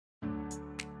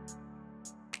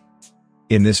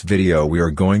In this video we are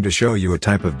going to show you a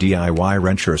type of DIY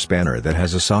wrench or spanner that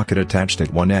has a socket attached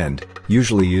at one end,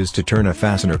 usually used to turn a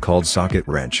fastener called socket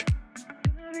wrench.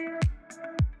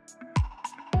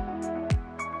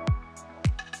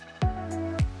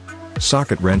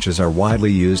 Socket wrenches are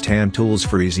widely used hand tools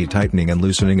for easy tightening and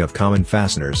loosening of common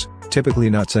fasteners, typically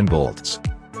nuts and bolts.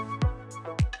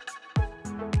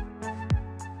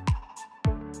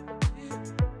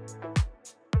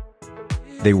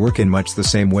 They work in much the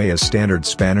same way as standard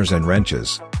spanners and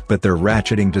wrenches, but their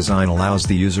ratcheting design allows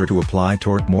the user to apply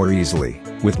torque more easily,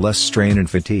 with less strain and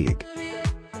fatigue.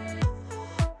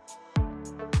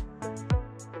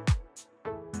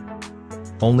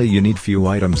 Only you need few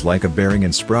items like a bearing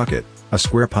and sprocket, a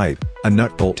square pipe, a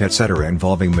nut bolt etc.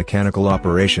 involving mechanical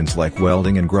operations like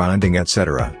welding and grinding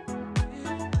etc.